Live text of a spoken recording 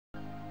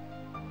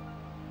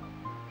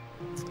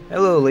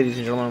Hello, ladies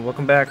and gentlemen.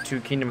 Welcome back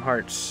to Kingdom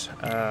Hearts.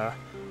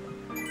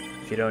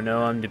 If you don't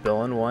know, I'm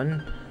Debilin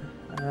 1.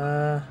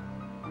 I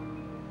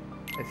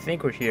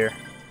think we're here.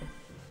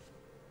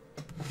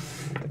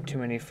 Too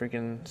many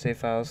freaking save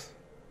files.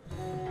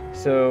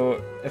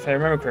 So, if I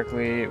remember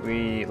correctly,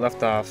 we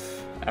left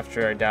off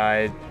after I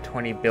died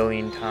 20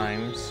 billion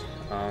times.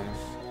 I'm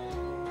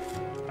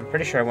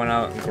pretty sure I went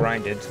out and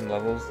grinded some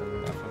levels,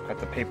 and I've got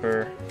the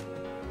paper,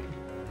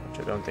 which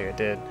I don't think I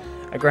did.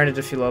 I grinded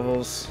a few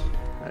levels,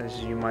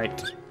 as you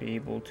might be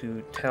able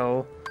to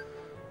tell.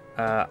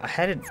 I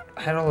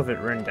had all of it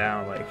written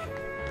down, like,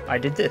 I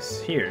did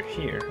this, here,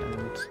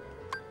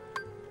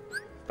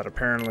 but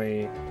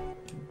apparently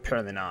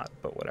not,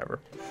 but whatever.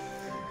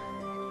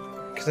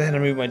 Because I had to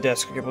move my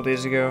desk a couple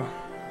days ago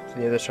to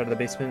the other side of the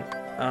basement.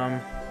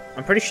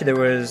 I'm pretty sure there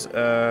was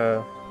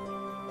a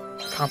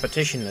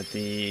competition at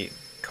the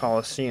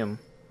Colosseum,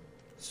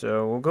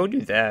 so we'll go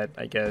do that,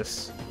 I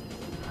guess.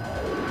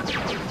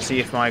 See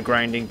if my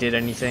grinding did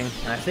anything.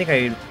 And I think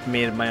I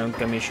made my own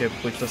gummy ship,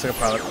 which looks like a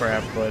pile of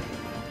crap, but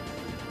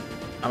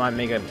I might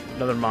make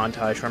another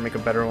montage, try and make a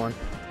better one.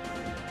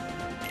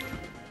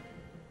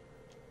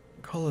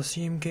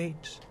 Colosseum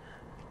gates.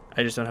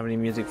 I just don't have any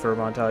music for a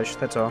montage,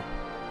 that's all.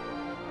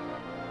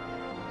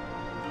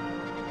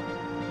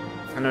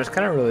 And I was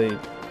kind of really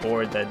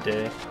bored that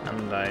day,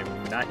 and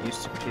I'm not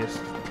used to PS.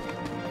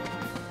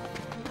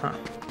 Huh,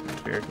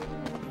 that's weird.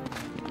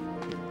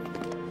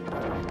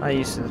 I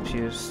used to the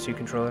PS2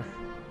 controller.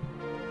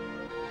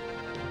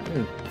 I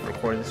haven't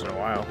recorded this in a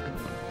while.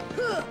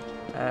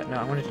 No,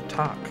 I wanted to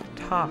talk,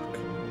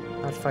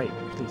 not fight,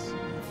 please.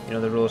 You know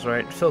the rules,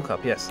 right? Fill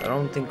cup, yes. I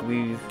don't think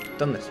we've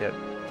done this yet.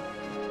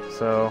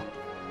 So,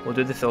 we'll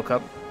do the fill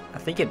cup. I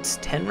think it's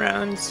 10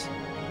 rounds.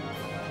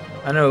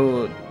 I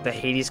know the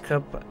Hades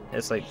Cup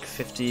is like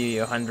 50,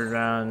 100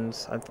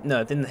 rounds. No,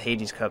 I think the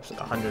Hades Cup's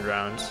 100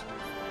 rounds.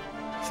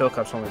 Fill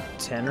Cup's only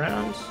 10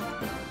 rounds.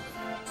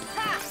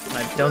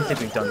 I don't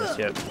think we've done this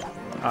yet.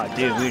 Ah,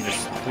 dude, we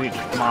just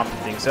mopping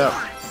things up.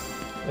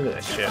 Look at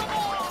that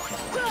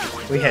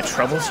shit. We had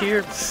troubles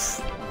here?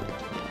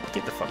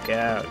 Get the fuck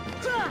out.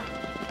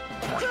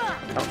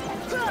 Oh,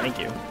 thank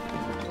you.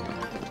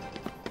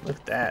 Look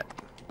at that.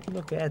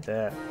 Look at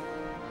that.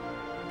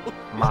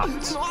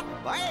 Mopped. Not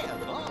bad,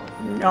 huh?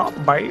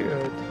 Not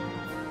bad.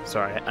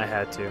 Sorry, I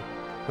had to.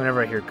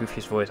 Whenever I hear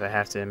Goofy's voice, I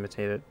have to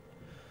imitate it.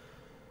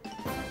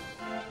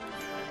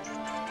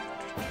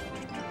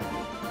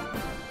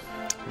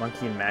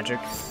 Monkey and magic.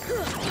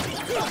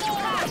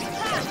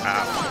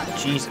 Ow.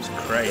 Jesus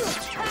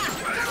Christ.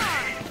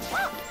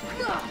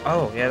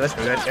 Oh, yeah, that's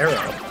right, that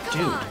arrow.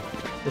 Dude,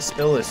 this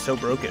spell is so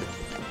broken.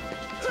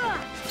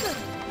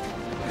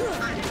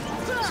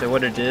 So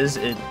what it is,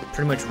 it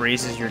pretty much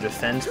raises your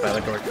defense by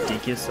like a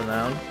ridiculous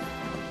amount.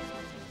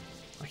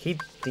 I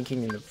keep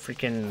thinking the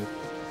freaking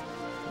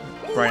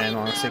right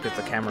analog stick with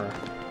the camera,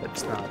 but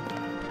it's not.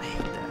 I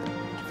hate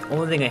that.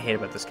 Only thing I hate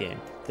about this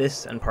game.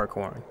 This and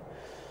parkouring.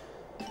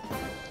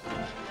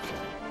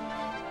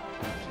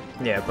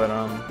 Yeah, but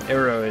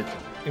arrow, it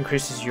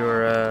increases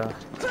your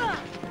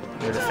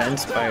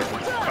defense by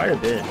quite a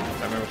bit,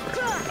 if I remember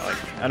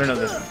correctly. I don't know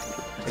the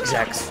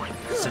exact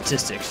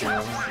statistics, you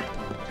know.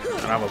 I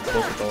don't have a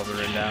book with all of it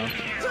written down.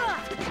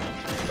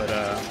 But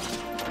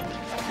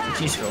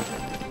it's useful.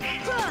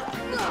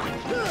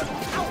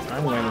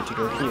 I'm going to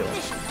go heal.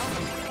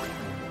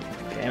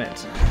 Damn it.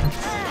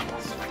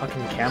 This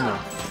fucking camera.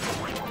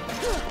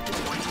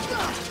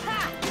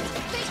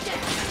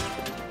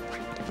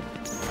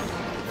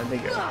 Where'd they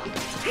go?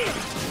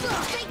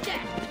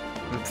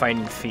 I'm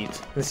fighting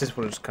feet. This is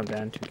what it's come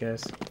down to,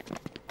 guys.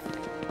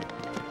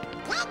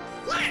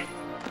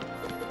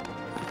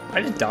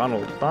 I did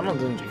Donald. Donald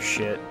didn't do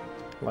shit.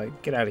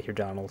 Like, get out of here,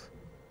 Donald.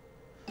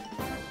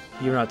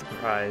 You're not the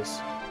prize.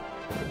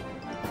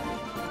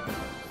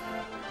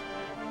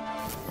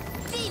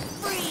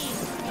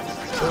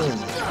 Boom.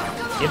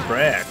 Get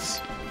Brax.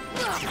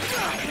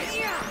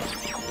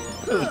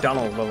 Ooh,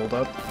 Donald leveled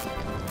up.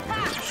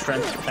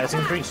 Strength has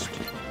increased.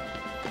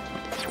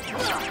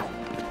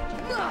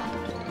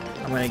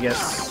 I'm gonna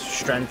guess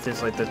strength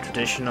is like the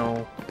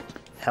traditional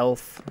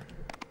health.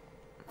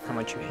 How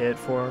much you hit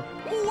for.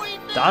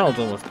 Donald's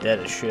almost dead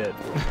as shit.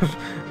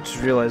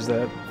 Just realized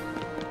that.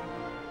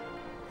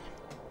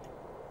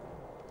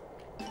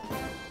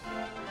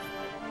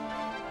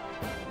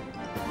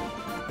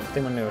 I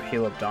think I'm gonna go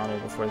heal up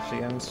Donald before this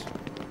begins.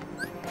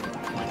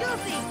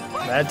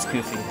 That's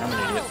Goofy. I'm an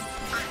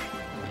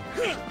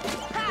idiot.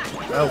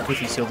 Oh,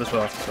 Goofy's healed as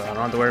well, so I don't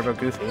have to worry about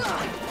Goofy.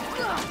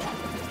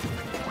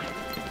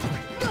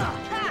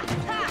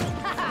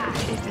 I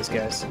hate these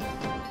guys.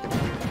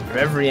 For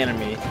every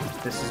enemy,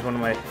 this is one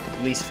of my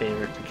least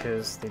favorite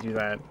because they do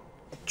that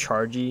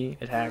chargey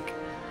attack.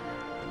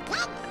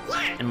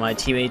 And my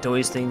teammates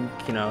always think,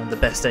 you know, the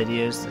best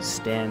idea is to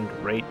stand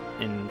right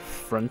in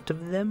front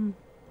of them.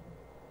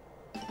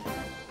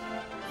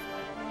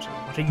 So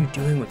what are you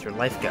doing with your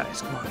life,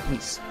 guys? Come on,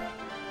 please.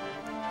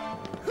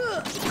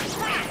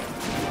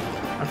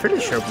 I'm pretty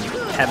sure we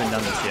haven't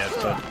done this yet,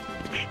 but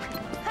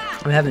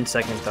I'm having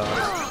second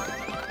thoughts.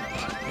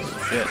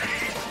 shit.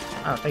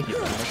 Oh, thank you.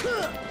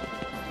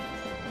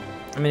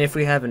 I mean, if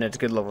we haven't, it's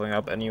good leveling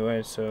up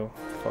anyway, so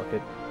fuck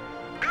it.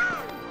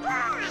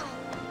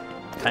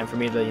 Time for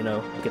me to, you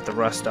know, get the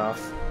rust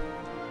off.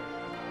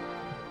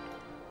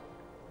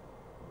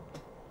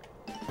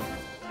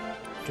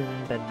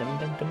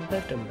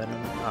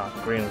 Ah,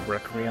 green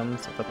requiems.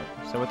 Is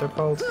that what they're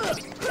called?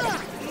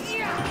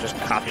 Just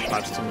copy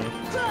pots to me.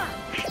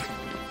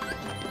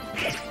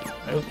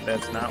 Oh,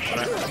 that's not what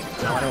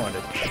I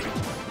wanted.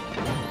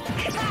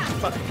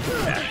 Fuck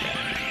that.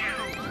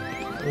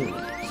 Ooh.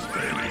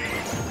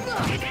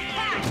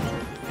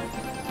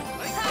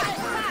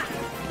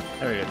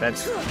 There we go.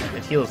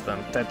 It heals them.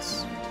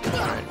 That's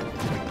alright.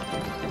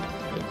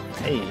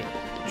 Hey,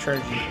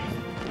 charging.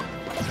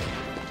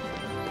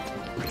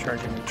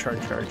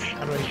 Charge.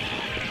 How do I?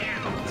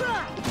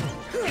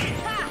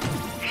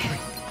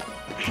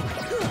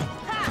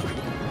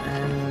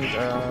 And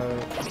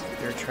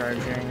you're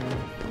charging.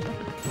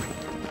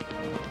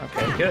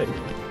 Okay, good.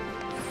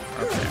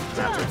 Okay,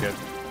 not so good.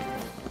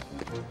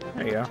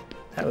 There you go.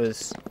 That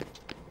was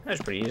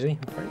pretty easy.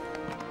 Right?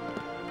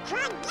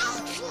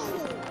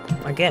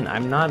 Again,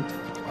 I'm not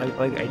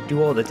like I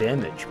do all the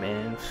damage,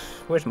 man.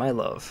 Where's my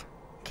love?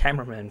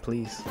 Cameraman,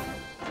 please.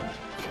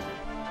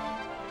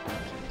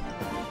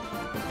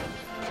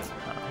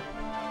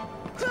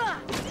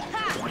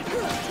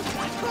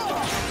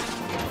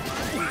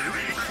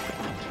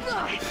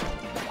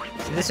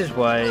 See, this is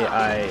why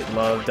I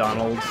love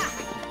Donald.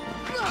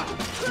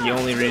 The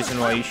only reason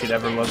why you should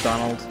ever love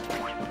Donald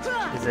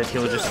is that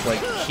he'll just like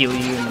heal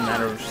you in a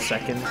matter of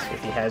seconds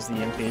if he has the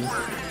MP.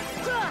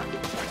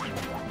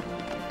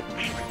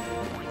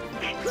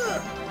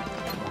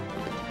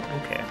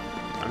 Okay,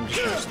 I'm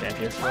just gonna stand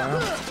here for a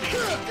while.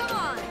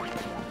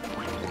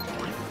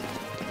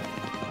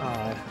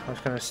 I was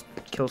gonna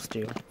kill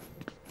Stu.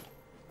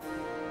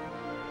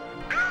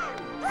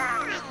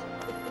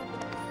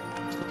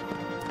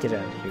 Get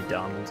out of here,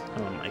 Donald.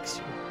 No one likes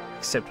you,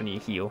 except when you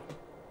heal.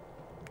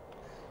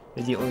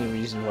 The only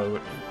reason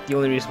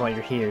why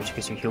you're here is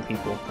because you heal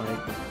people, right?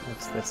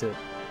 That's it.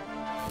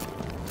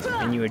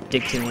 And you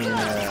addicted me in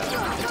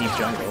the deep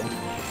jungle.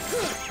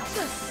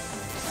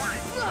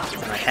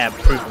 And I have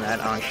proven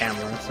that on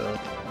camera, so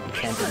you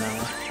can't deny.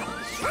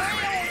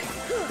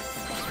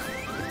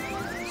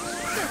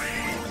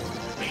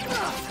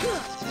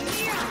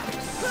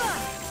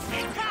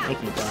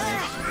 Thank you,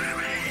 Donald.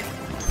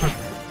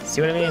 See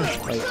what I mean?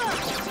 Like,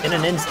 in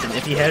an instant,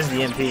 if he has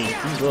the MP,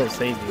 he will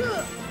save you.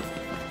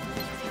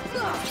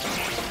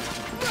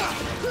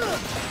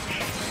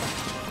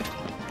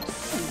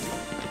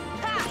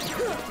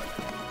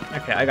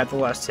 Okay, I got the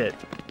last hit.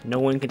 No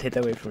one can take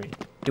that away from me.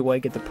 Do I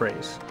get the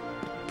praise?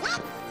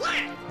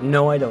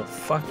 No, I don't.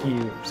 Fuck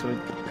you. So,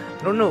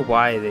 I don't know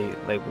why they,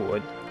 like,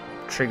 what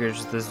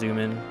triggers the zoom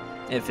in.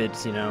 If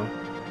it's, you know,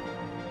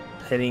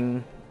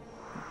 hitting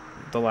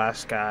the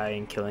last guy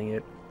and killing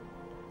it.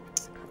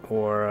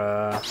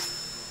 Or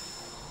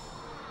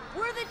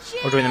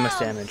doing the most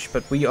damage.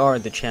 But we are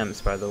the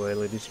champs, by the way,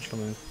 ladies and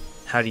gentlemen.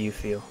 How do you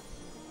feel?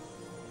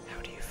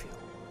 How do you feel?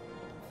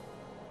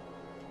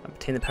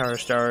 Obtain the power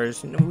of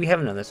stars. No, we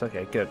haven't done this.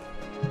 Okay, good.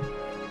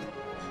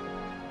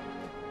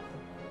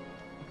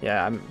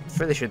 Yeah, I'm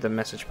fairly sure the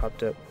message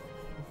popped up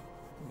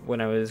when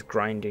I was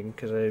grinding,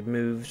 because I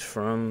moved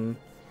from...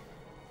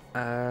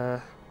 I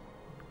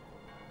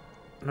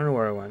don't know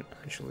where I went,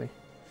 actually.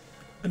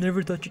 I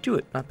never thought you'd do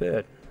it. Not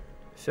bad.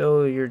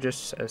 Phil, you're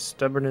just as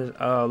stubborn as...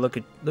 Oh, look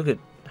at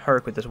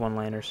Herc with his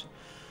one-liners.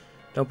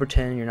 Don't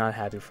pretend you're not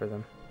happy for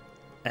them.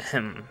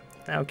 Ahem.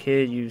 Now,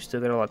 kid, you still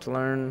got a lot to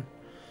learn.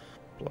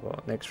 Blah, blah.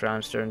 Next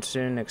round starting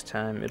soon. Next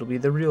time, it'll be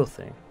the real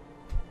thing.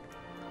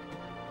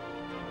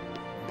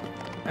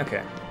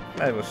 Okay.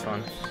 That was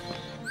fun.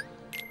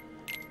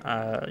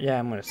 Yeah,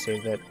 I'm gonna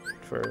save that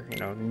for, you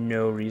know,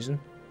 no reason.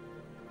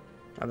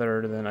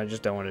 Other than I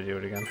just don't want to do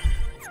it again.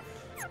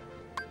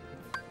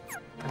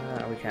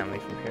 We can't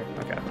leave from here.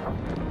 Okay.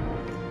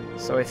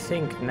 So I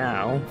think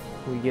now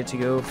we get to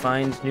go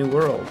find new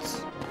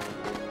worlds.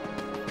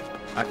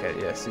 Okay,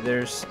 yeah, see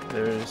there's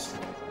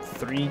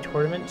 3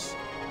 tournaments.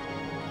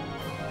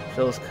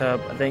 Phil's Cup,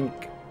 I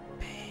think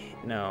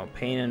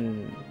Pain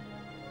and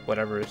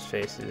whatever his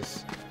face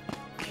is.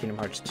 Kingdom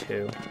Hearts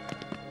 2.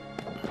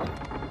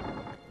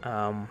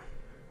 I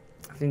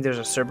think there's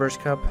a Cerberus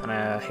Cup and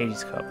a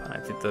Hades Cup, and I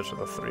think those are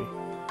the 3.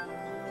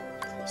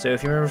 So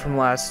if you remember from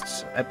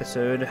last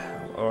episode,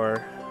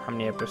 or how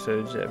many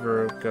episodes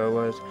ever ago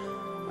was,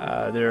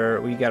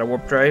 we got a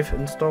warp drive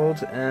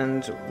installed,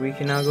 and we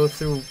can now go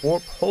through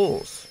warp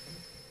holes.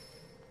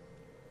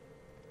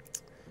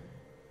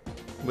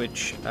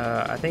 Which,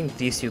 I think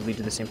these 2 lead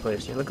to the same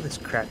place. Yeah, look at this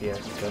crappy ass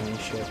gunning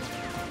shit.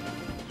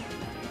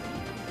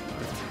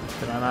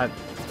 But I'm not...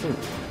 Ooh,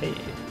 hey.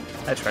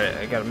 That's right,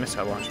 I got a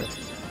missile launcher.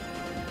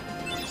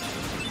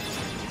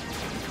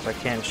 I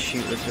can't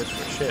shoot with this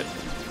for shit.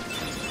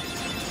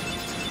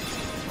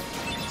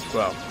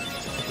 Well,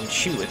 I can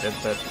shoot with it,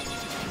 but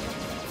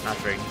not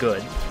very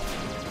good, is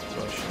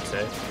what I should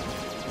say.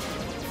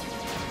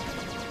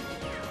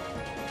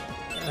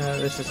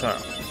 This is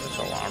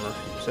all armor.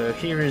 So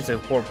here is a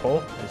warp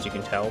hole, as you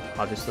can tell,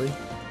 obviously.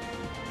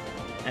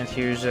 And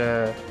here's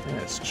I think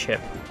that's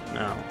Chip.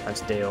 No,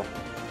 that's Dale.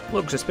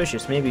 Look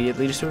suspicious. Maybe it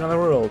leads to another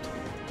world.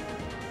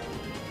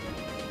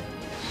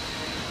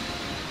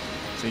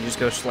 So you just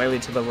go slightly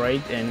to the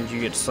right, and you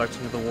get sucked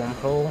into the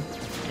wormhole,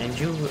 and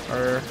you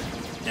are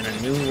in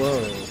a new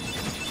world.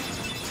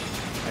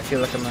 I feel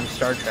like I'm on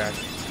Star Trek.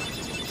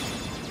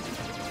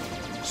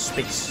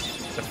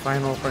 Space, the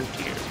final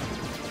frontier.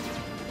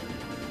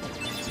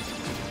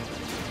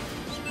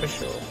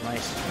 Special,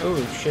 nice. Oh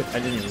shit! I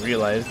didn't even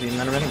realize the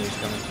amount of enemies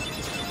coming.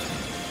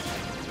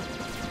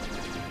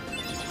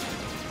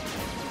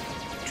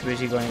 Too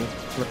busy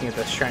looking at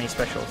the shiny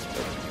specials.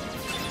 But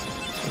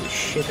holy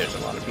shit! There's a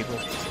lot of people.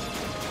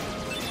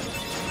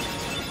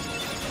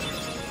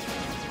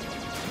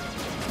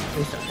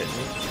 Please don't hit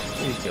me.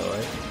 Please go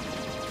away.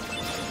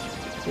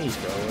 Please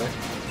go away.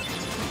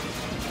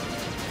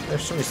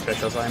 There's so many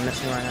specials I'm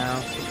missing right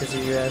now because of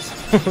you guys.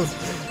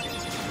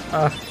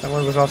 That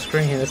one was off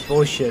screen. That's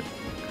bullshit.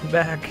 Come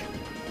back.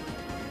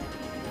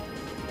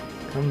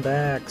 Come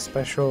back,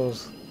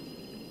 specials.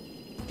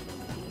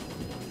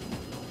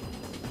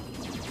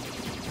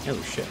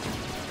 Oh shit.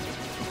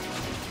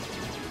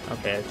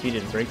 Okay, you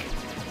didn't break.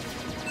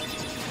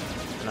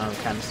 Now I'm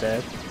kinda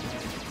sad.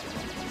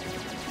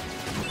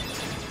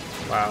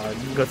 Wow, you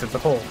can go through the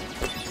hole.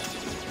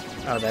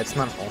 Oh, that's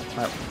not a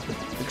hole.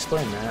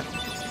 Explain that.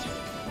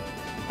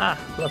 Ah,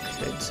 look,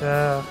 it's,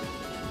 I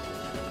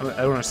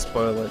don't want to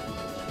spoil it,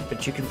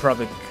 but you can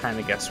probably kind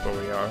of guess where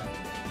we are.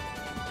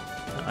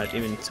 It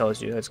even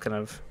tells you. That's kind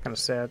of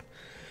sad.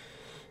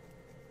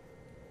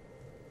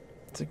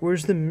 It's like,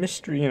 where's the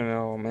mystery in it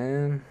all,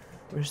 man?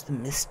 Where's the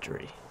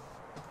mystery?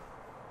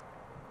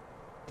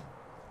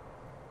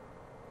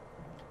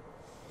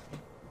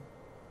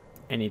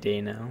 Any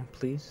day now,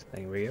 please.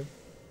 There we go.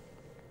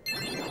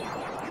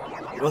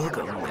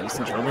 Welcome, ladies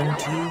and gentlemen,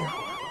 to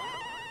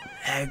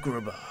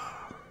Agrabah.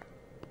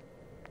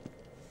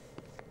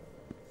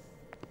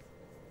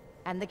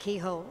 And the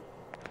keyhole?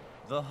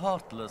 The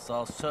Heartless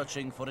are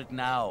searching for it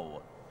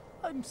now.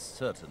 I'm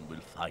certain we'll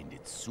find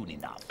it soon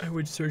enough. I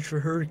would search for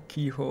her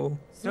keyhole.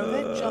 So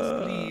that just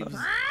leaves...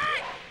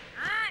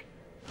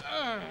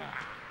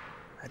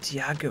 That's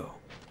Iago.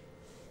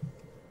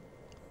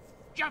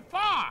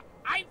 Jafar!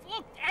 I've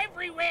looked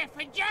everywhere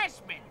for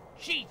Jasmine.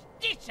 She's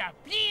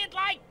disappeared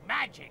like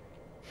magic.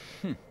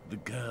 The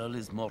girl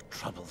is more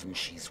trouble than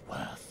she's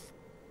worth.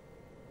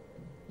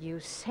 You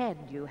said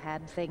you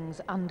had things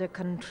under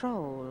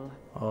control.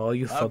 Oh,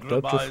 you fucked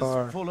up, Jafar.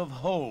 Agrabah is full of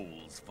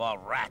holes for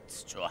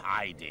rats to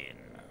hide in.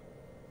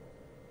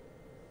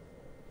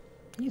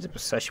 He's a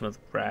possession with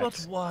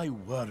rats. But why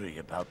worry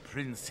about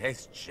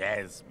Princess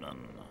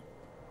Jasmine?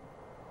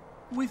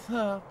 With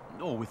her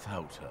or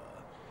without her,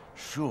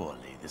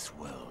 surely this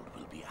world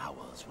will be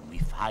ours when we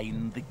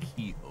find the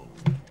keyhole.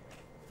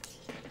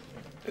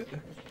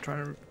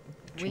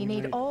 We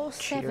need all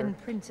 7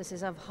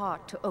 princesses of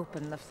heart to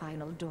open the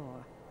final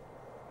door.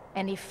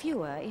 Any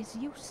fewer is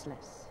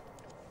useless.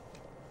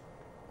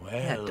 Well,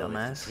 Yeah, if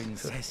dumbass. the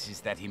princess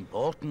is that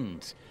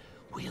important,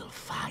 we'll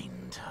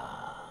find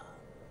her.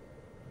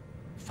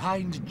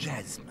 Find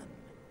Jasmine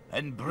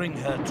and bring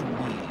her to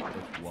me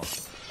at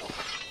once.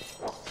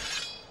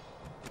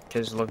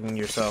 Because looking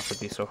yourself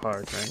would be so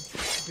hard,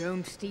 right?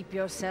 Don't steep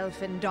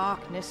yourself in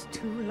darkness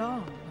too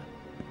long.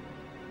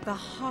 The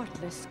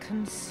heartless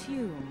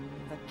consume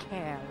the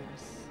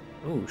careless.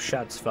 Ooh,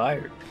 shots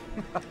fired.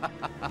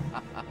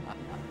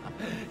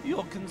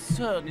 Your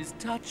concern is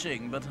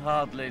touching, but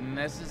hardly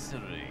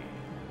necessary.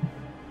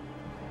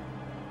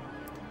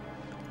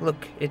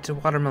 Look, it's a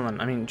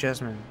watermelon. I mean,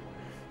 Jasmine.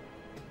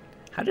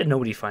 How did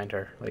nobody find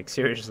her? Like,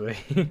 seriously.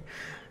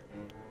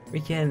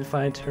 We can't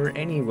find her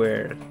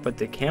anywhere, but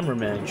the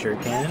cameraman sure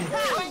can.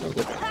 Oh,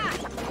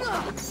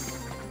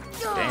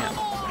 damn.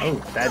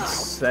 Oh,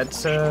 that's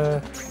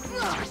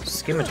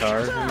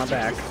scimitar in my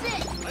back.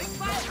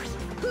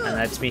 And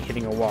that's me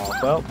hitting a wall.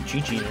 Well,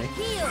 GG, eh?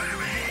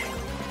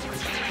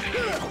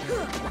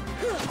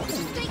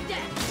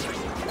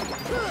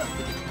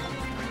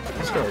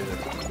 This guy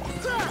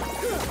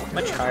is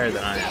much higher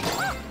than I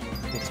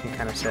am. Makes me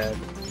kind of sad.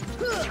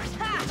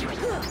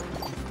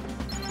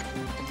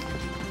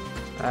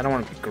 I don't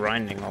want to be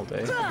grinding all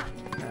day. Oh,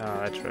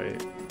 that's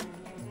right.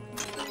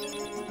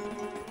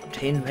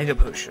 Obtain Mega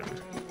Potion.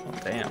 Oh,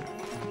 damn.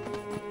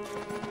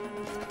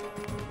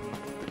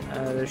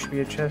 There should be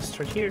a chest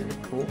right here.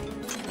 Cool.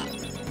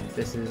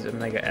 This is a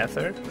Mega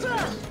Ether.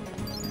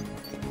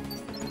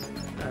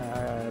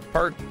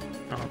 Park.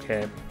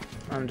 Okay.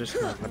 I'm just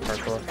gonna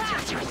parkour.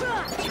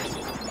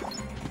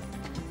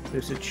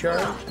 Lucid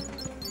Shard.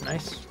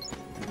 Nice.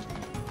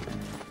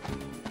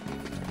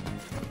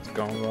 It's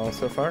going well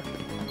so far.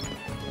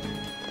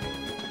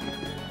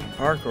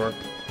 Parkour.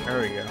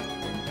 There we go.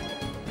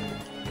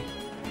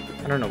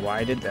 I don't know why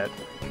I did that.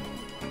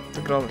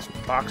 Look at all these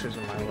boxes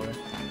in my way.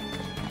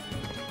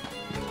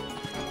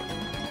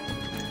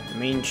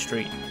 Main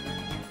Street.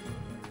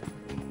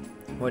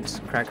 What's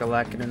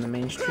crack-a-lackin' in the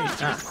main street?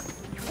 Ah.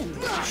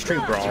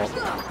 Street brawl.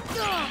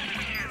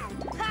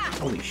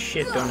 Holy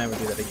shit, don't ever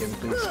do that again,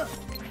 please.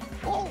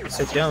 I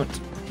said don't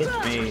hit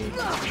me.